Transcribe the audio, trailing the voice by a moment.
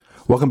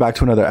Welcome back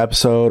to another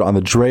episode on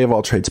the Dre of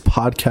All Trades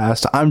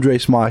podcast. I'm Dre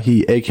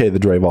Smahi, aka the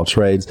Dre of All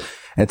Trades,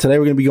 and today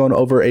we're going to be going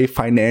over a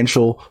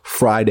Financial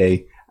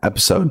Friday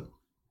episode.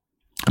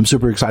 I'm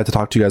super excited to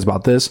talk to you guys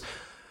about this.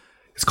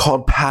 It's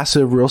called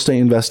passive real estate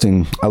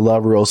investing. I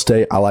love real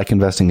estate. I like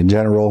investing in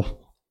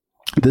general.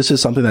 This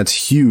is something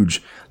that's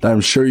huge that I'm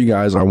sure you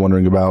guys are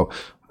wondering about.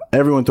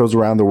 Everyone throws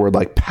around the word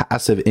like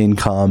passive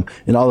income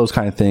and all those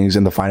kind of things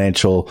in the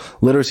financial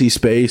literacy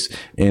space,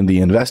 in the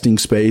investing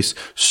space.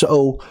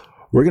 So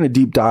we're going to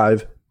deep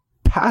dive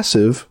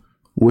passive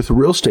with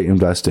real estate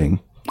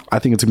investing. I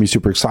think it's going to be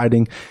super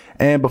exciting.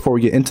 And before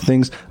we get into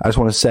things, I just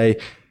want to say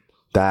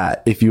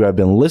that if you have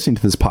been listening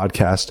to this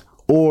podcast,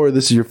 or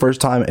this is your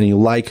first time and you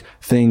like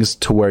things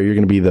to where you're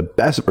going to be the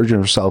best version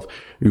of yourself,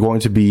 you're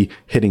going to be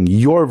hitting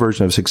your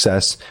version of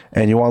success,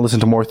 and you want to listen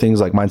to more things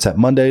like Mindset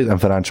Mondays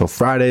and Financial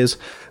Fridays,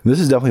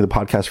 this is definitely the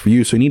podcast for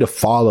you. So you need to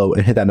follow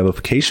and hit that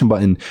notification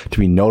button to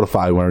be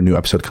notified when a new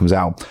episode comes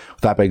out.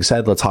 With that being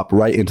said, let's hop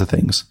right into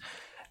things.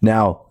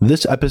 Now,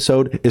 this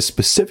episode is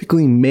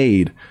specifically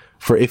made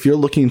for if you're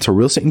looking into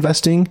real estate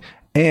investing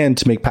and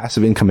to make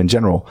passive income in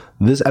general.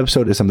 This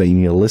episode is something you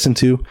need to listen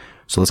to.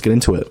 So let's get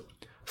into it.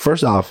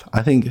 First off,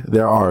 I think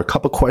there are a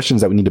couple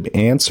questions that we need to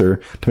answer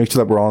to make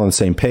sure that we're all on the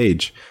same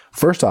page.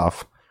 First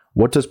off,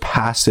 what does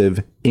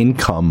passive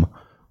income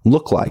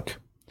look like?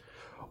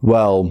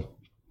 Well,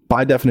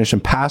 by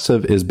definition,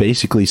 passive is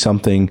basically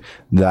something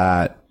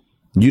that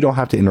you don't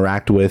have to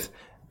interact with,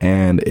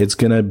 and it's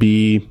going to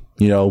be,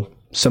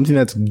 something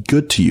that's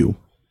good to you.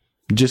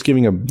 Just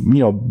giving a,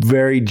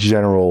 very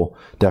general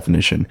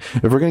definition.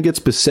 If we're going to get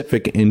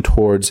specific in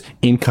towards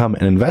income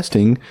and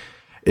investing,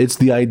 it's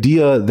the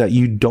idea that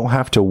you don't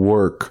have to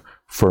work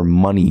for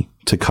money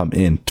to come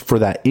in, for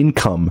that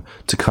income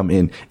to come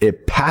in.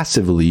 It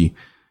passively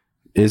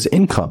is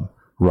income,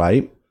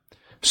 right?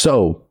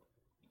 So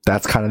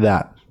that's kind of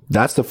that.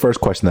 That's the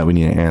first question that we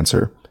need to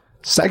answer.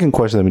 Second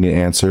question that we need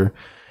to answer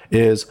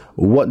is,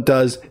 what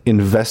does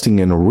investing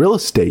in real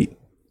estate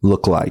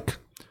look like?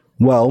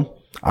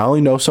 Well, I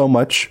only know so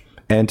much,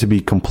 and to be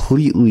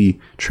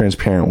completely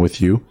transparent with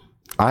you,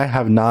 I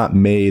have not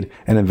made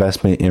an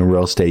investment in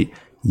real estate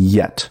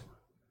yet.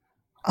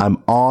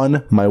 I'm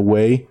on my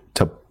way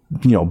to,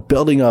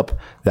 building up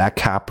that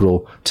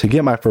capital to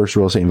get my first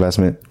real estate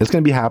investment. It's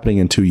going to be happening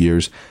in 2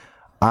 years.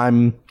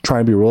 I'm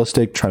trying to be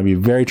realistic, trying to be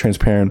very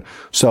transparent.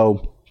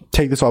 So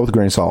take this all with a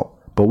grain of salt.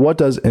 But what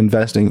does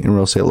investing in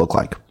real estate look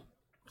like?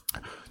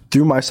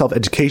 Through my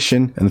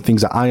self-education and the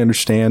things that I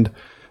understand,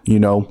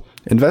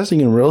 investing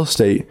in real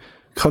estate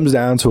comes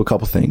down to a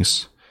couple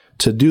things.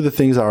 To do the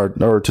things or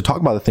to talk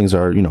about the things that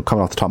are,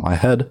 coming off the top of my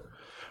head.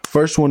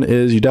 First one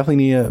is you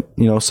definitely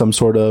need, some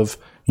sort of,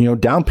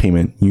 down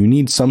payment. You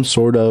need some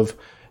sort of,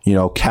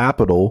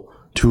 capital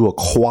to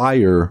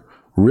acquire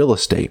real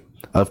estate.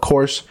 Of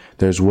course,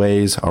 there's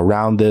ways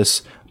around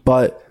this,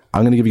 but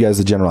I'm going to give you guys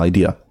the general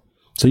idea.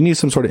 So you need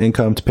some sort of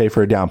income to pay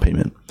for a down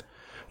payment.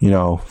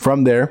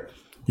 From there,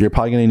 you're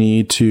probably going to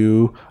need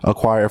to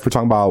acquire, if we're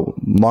talking about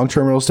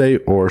long-term real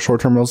estate or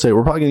short-term real estate,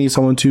 we're probably going to need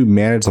someone to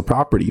manage the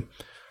property.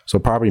 So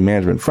property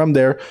management. From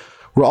there,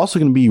 we're also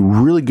going to be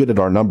really good at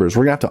our numbers.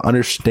 We're going to have to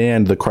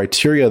understand the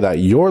criteria that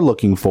you're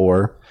looking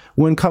for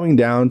when coming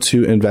down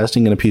to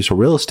investing in a piece of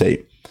real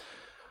estate.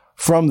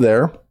 From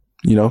there,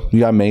 you got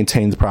to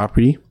maintain the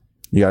property.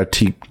 You got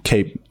to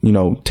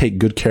take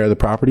good care of the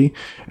property,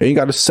 and you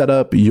got to set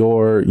up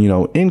your,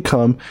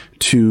 income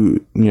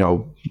to,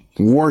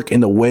 work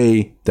in the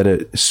way that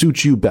it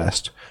suits you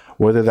best,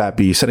 whether that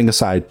be setting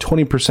aside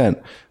 20%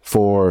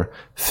 for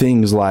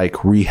things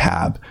like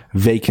rehab,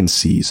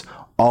 vacancies,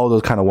 all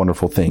those kind of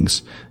wonderful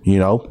things,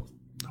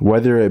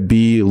 whether it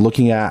be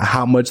looking at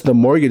how much the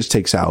mortgage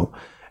takes out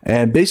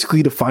and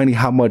basically defining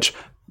how much,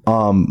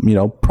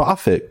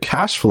 profit,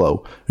 cash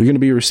flow you're going to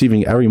be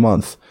receiving every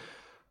month.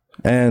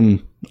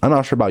 And I'm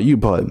not sure about you,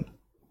 but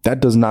that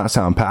does not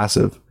sound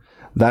passive.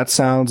 That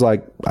sounds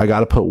like I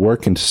got to put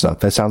work into stuff.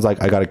 That sounds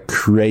like I got to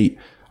create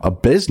a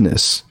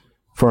business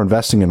for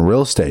investing in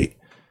real estate.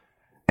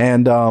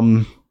 And,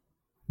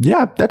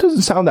 that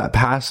doesn't sound that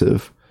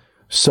passive.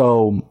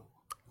 So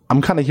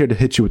I'm kind of here to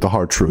hit you with the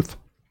hard truth.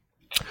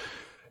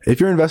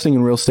 If you're investing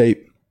in real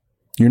estate,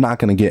 you're not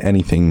going to get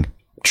anything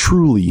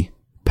truly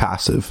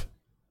passive.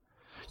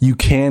 You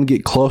can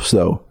get close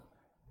though.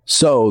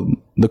 So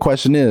the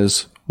question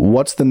is,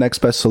 what's the next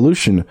best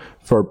solution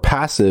for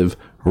passive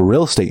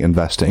real estate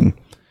investing?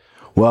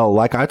 Well,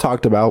 like I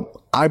talked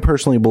about, I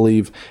personally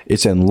believe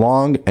it's in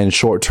long and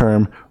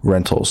short-term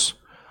rentals.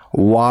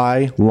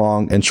 Why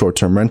long and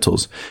short-term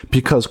rentals?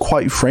 Because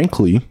quite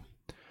frankly,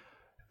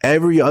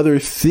 every other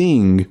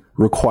thing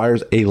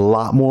requires a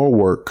lot more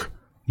work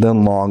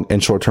than long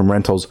and short-term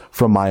rentals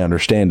from my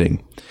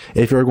understanding.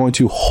 If you're going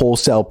to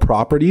wholesale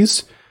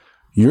properties,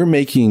 you're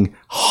making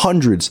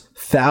hundreds,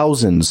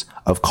 thousands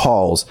of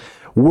calls,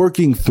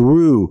 working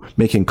through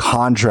making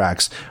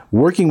contracts,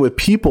 working with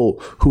people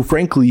who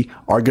frankly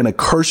are going to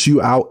curse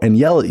you out and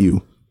yell at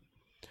you.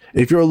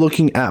 If you're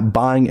looking at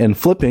buying and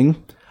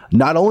flipping,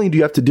 not only do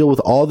you have to deal with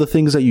all the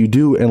things that you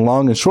do in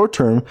long and short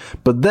term,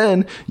 but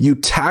then you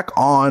tack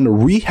on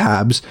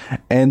rehabs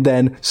and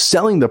then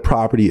selling the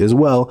property as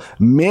well,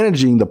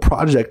 managing the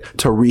project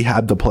to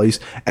rehab the place,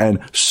 and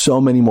so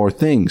many more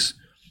things.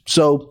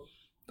 So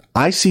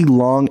I see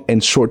long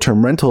and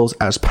short-term rentals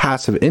as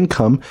passive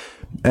income,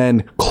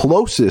 and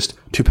closest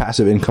to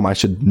passive income, I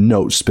should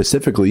note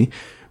specifically,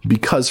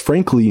 because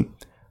frankly,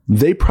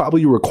 they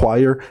probably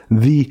require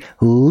the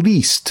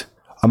least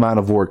amount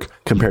of work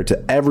compared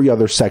to every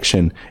other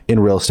section in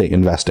real estate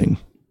investing.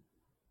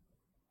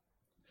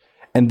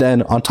 And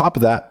then on top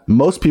of that,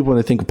 most people, when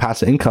they think of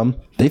passive income,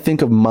 they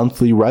think of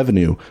monthly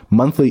revenue,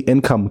 monthly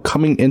income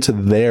coming into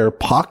their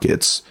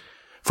pockets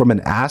from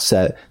an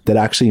asset that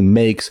actually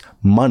makes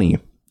money.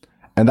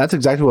 And that's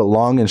exactly what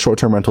long and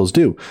short-term rentals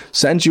do.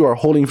 Since you are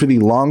holding for the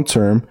long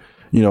term,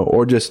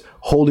 or just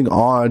holding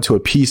on to a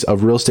piece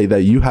of real estate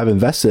that you have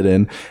invested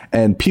in,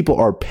 and people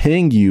are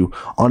paying you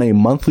on a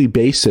monthly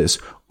basis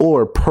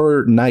or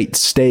per night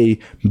stay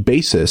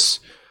basis,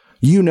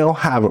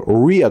 have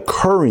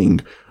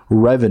reoccurring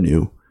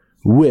revenue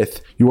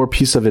with your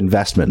piece of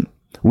investment,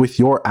 with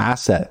your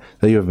asset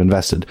that you have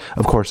invested.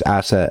 Of course,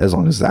 asset as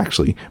long as it's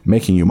actually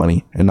making you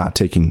money and not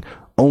taking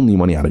only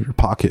money out of your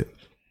pocket.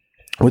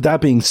 With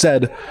that being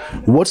said,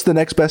 what's the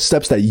next best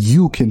steps that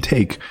you can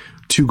take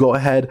to go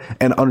ahead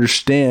and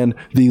understand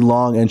the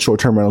long and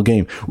short-term rental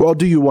game? Well, I'll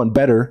do you one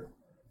better.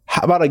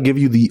 How about I give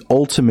you the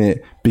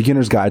ultimate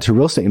beginner's guide to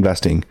real estate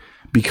investing?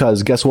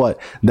 Because guess what?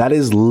 That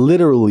is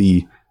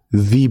literally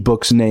the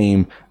book's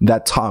name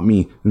that taught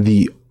me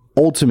the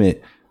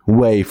ultimate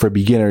way for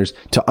beginners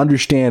to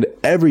understand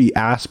every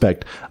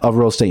aspect of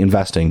real estate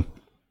investing.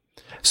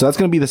 So that's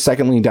going to be the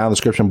second link down in the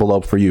description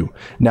below for you.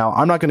 Now,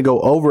 I'm not going to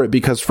go over it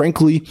because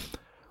frankly,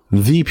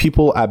 the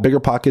people at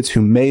BiggerPockets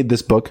who made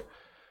this book,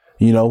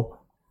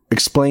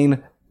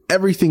 explain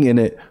everything in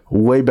it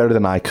way better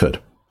than I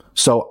could.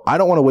 So I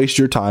don't want to waste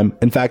your time.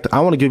 In fact, I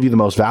want to give you the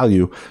most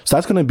value. So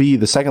that's going to be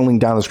the second link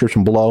down in the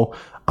description below.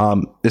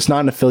 It's not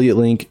an affiliate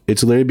link.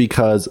 It's literally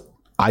because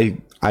I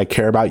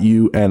care about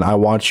you and I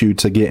want you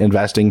to get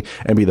investing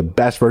and be the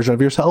best version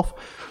of yourself.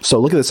 So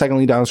look at the second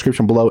link down in the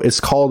description below.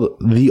 It's called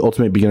The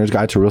Ultimate Beginner's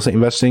Guide to Real Estate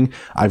Investing.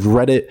 I've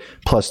read it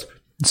plus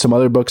some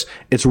other books.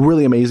 It's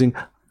really amazing.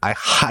 I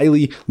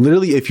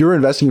literally, if you're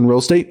investing in real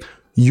estate,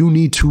 you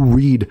need to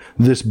read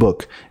this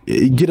book.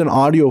 Get an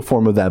audio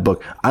form of that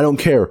book. I don't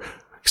care.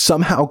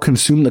 Somehow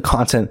consume the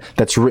content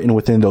that's written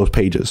within those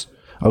pages.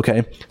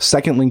 Okay.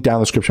 Second link down in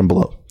the description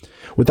below.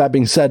 With that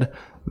being said,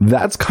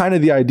 that's kind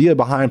of the idea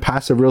behind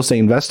passive real estate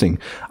investing.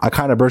 I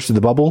kind of bursted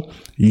the bubble.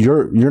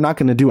 You're not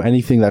going to do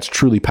anything that's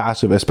truly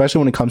passive, especially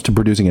when it comes to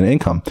producing an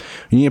income.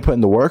 You need to put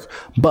in the work.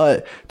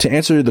 But to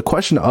answer the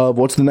question of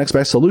what's the next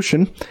best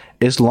solution,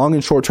 it's long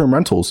and short-term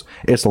rentals.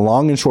 It's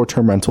long and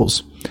short-term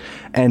rentals.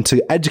 And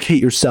to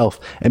educate yourself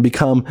and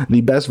become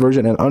the best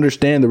version and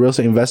understand the real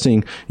estate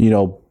investing,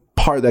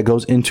 part that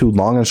goes into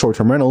long and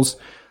short-term rentals,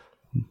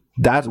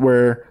 that's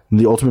where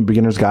the Ultimate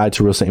Beginner's Guide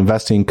to Real Estate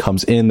Investing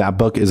comes in. That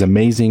book is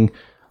amazing.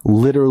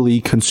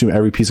 Literally consume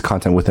every piece of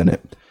content within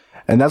it.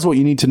 And that's what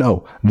you need to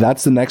know.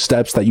 That's the next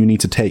steps that you need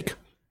to take,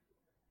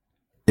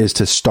 is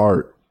to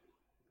start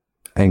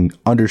and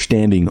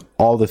understanding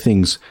all the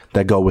things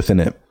that go within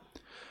it.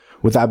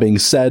 With that being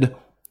said,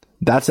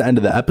 that's the end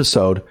of the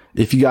episode.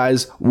 If you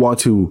guys want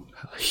to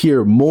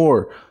hear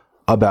more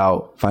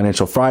about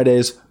Financial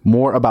Fridays,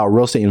 more about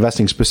real estate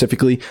investing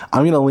specifically,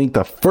 I'm going to link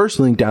the first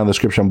link down in the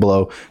description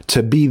below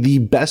to be the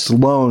best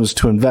loans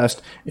to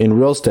invest in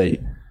real estate.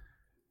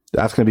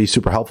 That's going to be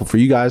super helpful for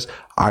you guys.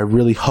 I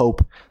really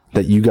hope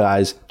that you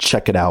guys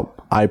check it out.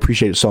 I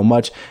appreciate it so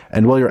much.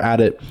 And while you're at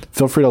it,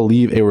 feel free to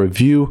leave a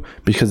review,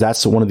 because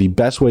that's one of the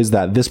best ways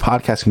that this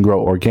podcast can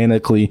grow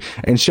organically,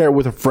 and share it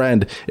with a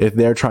friend if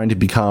they're trying to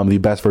become the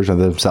best version of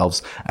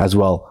themselves as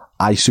well.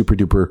 I super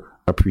duper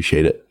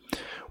appreciate it.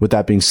 With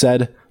that being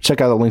said, check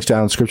out the links down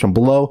in the description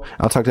below.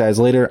 I'll talk to you guys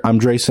later. I'm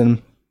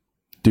Drayson.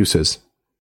 Deuces.